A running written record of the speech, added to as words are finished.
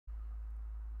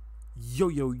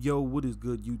Yo, what is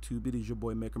good, YouTube? It is your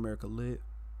boy Make America Lit,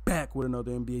 back with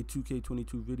another NBA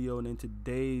 2K22 video. And in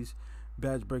today's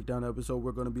badge breakdown episode,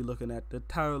 we're going to be looking at the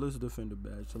Tireless Defender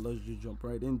badge. So let's just jump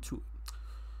right into it.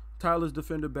 Tireless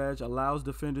Defender badge allows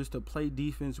defenders to play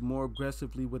defense more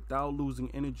aggressively without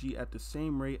losing energy at the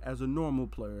same rate as a normal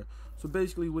player. So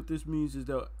basically what this means is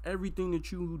that everything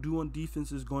that you do on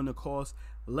defense is going to cost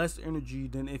less energy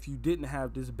than if you didn't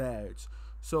have this badge.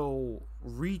 So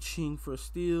reaching for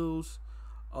steals,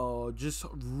 just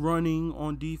running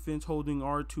on defense, holding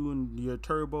R2 and your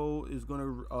turbo is going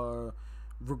to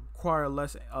require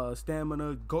less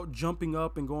stamina. Jumping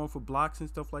up and going for blocks and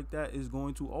stuff like that is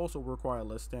going to also require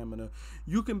less stamina.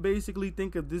 You can basically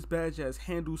think of this badge as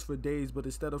handles for days, but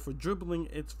instead of for dribbling,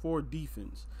 it's for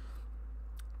defense.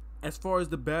 As far as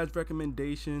the badge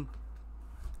recommendation,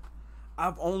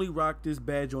 I've only rocked this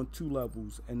badge on 2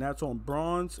 levels, and that's on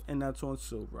bronze and that's on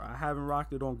silver. I haven't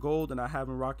rocked it on gold and I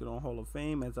haven't rocked it on Hall of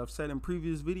Fame. As I've said in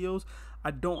previous videos,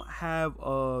 I don't have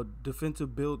a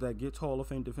defensive build that gets Hall of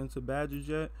Fame defensive badges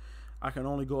yet. I can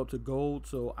only go up to gold,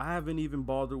 so I haven't even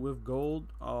bothered with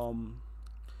gold.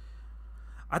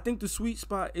 I think the sweet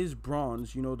spot is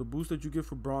bronze. You know, the boost that you get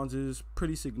for bronze is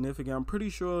pretty significant. I'm pretty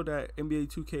sure that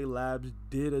NBA 2K Labs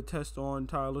did a test on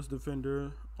Tireless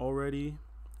Defender already,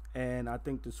 and I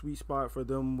think the sweet spot for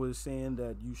them was saying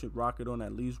that you should rock it on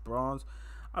at least bronze.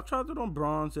 I've tried it on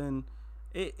bronze and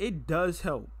it does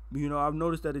help. You know, I've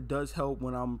noticed that it does help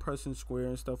when I'm pressing square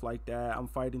and stuff like that. I'm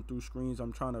fighting through screens.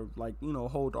 I'm trying to, like, you know,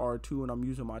 hold R2 and I'm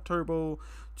using my turbo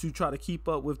to try to keep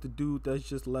up with the dude that's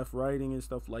just left righting and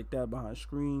stuff like that behind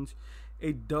screens.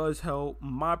 It does help.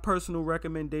 My personal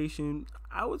recommendation,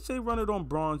 I would say run it on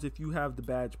bronze if you have the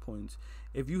badge points.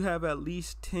 If you have at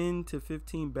least 10 to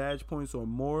 15 badge points or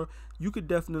more, you could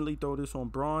definitely throw this on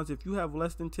bronze. If you have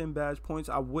less than 10 badge points,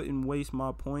 I wouldn't waste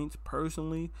my points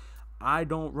personally. I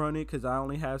don't run it because I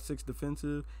only have 6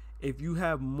 defensive. If you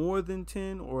have more than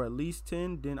 10 or at least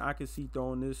 10, then I could see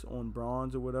throwing this on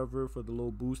bronze or whatever for the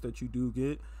little boost that you do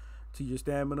get to your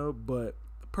stamina. But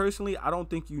personally, I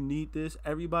don't think you need this.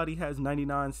 Everybody has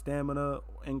 99 stamina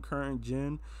in current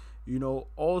gen. You know,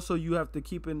 also you have to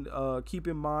keep in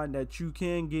mind that you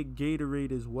can get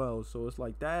Gatorade as well. So it's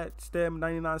like that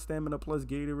 99 stamina plus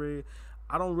Gatorade.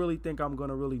 I don't really think I'm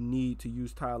gonna really need to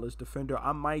use Tireless Defender.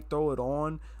 I might throw it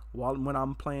on when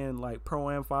I'm playing like Pro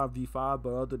Am 5v5,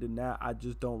 but other than that, I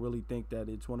just don't really think that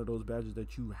it's one of those badges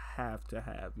that you have to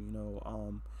have. You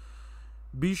know,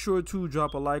 be sure to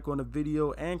drop a like on the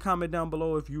video and comment down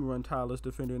below if you run Tireless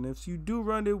Defender, and if you do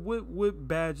run it, what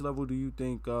badge level do you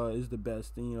think is the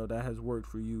best, you know, that has worked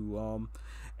for you.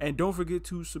 And don't forget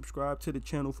to subscribe to the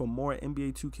channel for more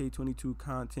NBA 2K22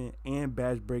 content and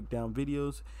badge breakdown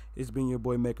videos. It's been your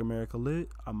boy Make America Lit.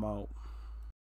 I'm out.